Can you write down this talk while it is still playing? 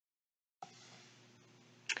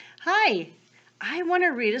Hi, I want to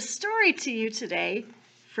read a story to you today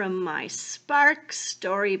from my Spark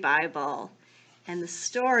Story Bible. And the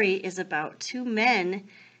story is about two men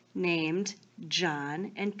named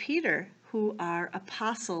John and Peter who are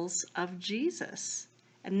apostles of Jesus.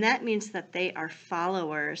 And that means that they are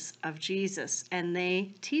followers of Jesus and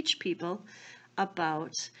they teach people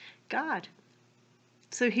about God.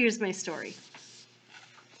 So here's my story.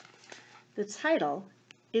 The title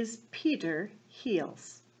is Peter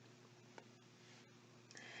Heals.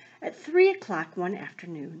 At 3 o'clock one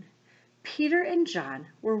afternoon, Peter and John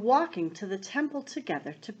were walking to the temple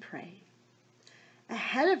together to pray.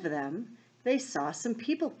 Ahead of them, they saw some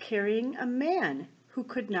people carrying a man who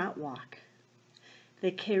could not walk.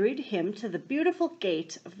 They carried him to the beautiful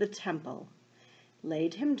gate of the temple,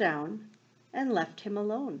 laid him down, and left him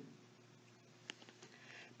alone.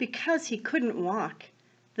 Because he couldn't walk,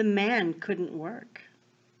 the man couldn't work,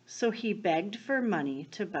 so he begged for money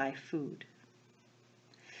to buy food.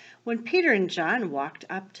 When Peter and John walked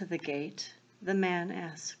up to the gate, the man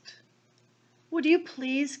asked, "Would you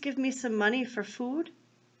please give me some money for food?"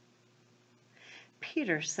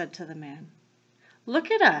 Peter said to the man,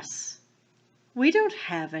 "Look at us. We don't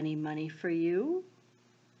have any money for you,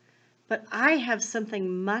 but I have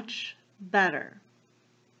something much better.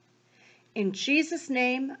 In Jesus'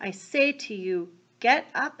 name, I say to you, get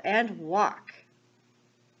up and walk."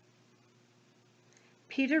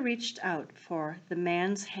 Peter reached out for the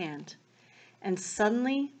man's hand, and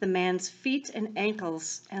suddenly the man's feet and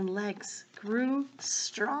ankles and legs grew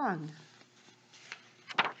strong.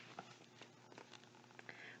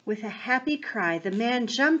 With a happy cry, the man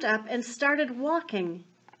jumped up and started walking.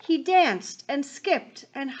 He danced and skipped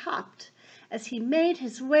and hopped as he made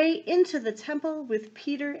his way into the temple with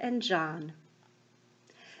Peter and John.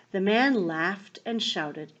 The man laughed and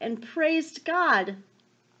shouted and praised God.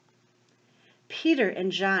 Peter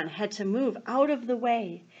and John had to move out of the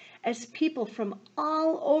way as people from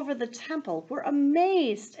all over the temple were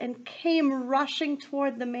amazed and came rushing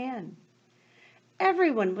toward the man.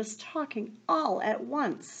 Everyone was talking all at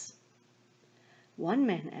once. One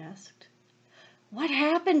man asked, "What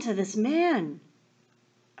happened to this man?"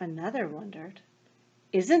 Another wondered,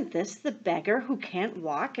 "Isn't this the beggar who can't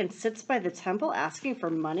walk and sits by the temple asking for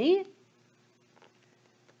money?"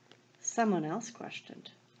 Someone else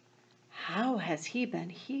questioned, "How has he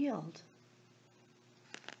been healed?"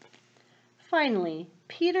 Finally,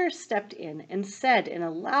 Peter stepped in and said in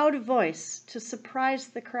a loud voice to surprise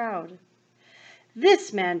the crowd,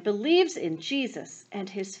 "This man believes in Jesus,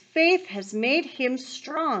 and his faith has made him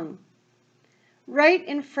strong. Right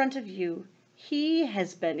in front of you, he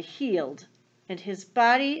has been healed, and his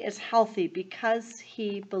body is healthy because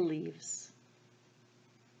he believes."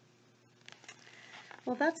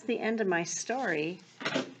 Well, that's the end of my story.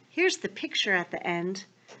 Here's the picture at the end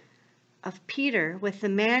of Peter with the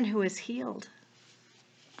man who is healed.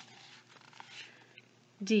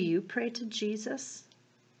 Do you pray to Jesus?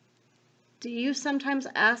 Do you sometimes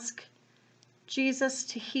ask Jesus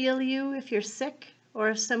to heal you if you're sick or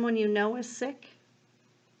if someone you know is sick?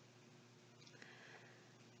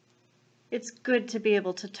 It's good to be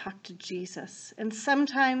able to talk to Jesus, and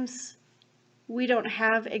sometimes we don't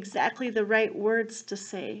have exactly the right words to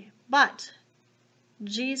say, but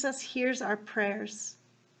Jesus hears our prayers,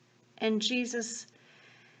 and Jesus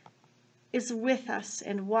is with us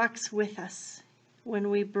and walks with us when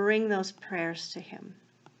we bring those prayers to him.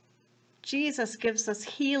 Jesus gives us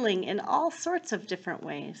healing in all sorts of different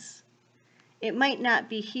ways. It might not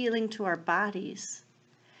be healing to our bodies,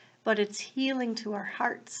 but it's healing to our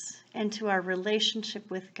hearts and to our relationship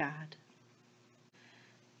with God.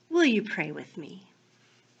 Will you pray with me?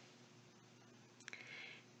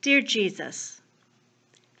 Dear Jesus,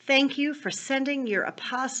 thank you for sending your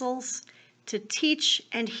apostles to teach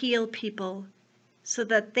and heal people so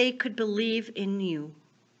that they could believe in you.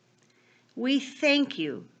 We thank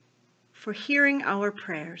you for hearing our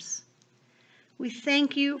prayers. We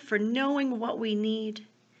thank you for knowing what we need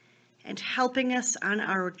and helping us on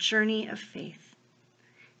our journey of faith.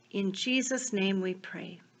 In Jesus' name we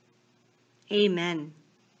pray. Amen.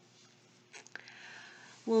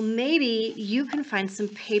 Well, maybe you can find some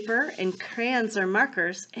paper and crayons or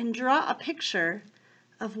markers and draw a picture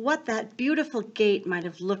of what that beautiful gate might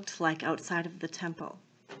have looked like outside of the temple.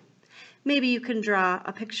 Maybe you can draw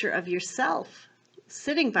a picture of yourself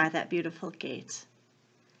sitting by that beautiful gate.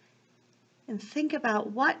 And think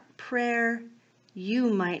about what prayer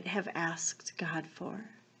you might have asked God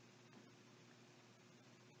for.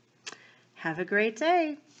 Have a great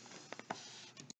day.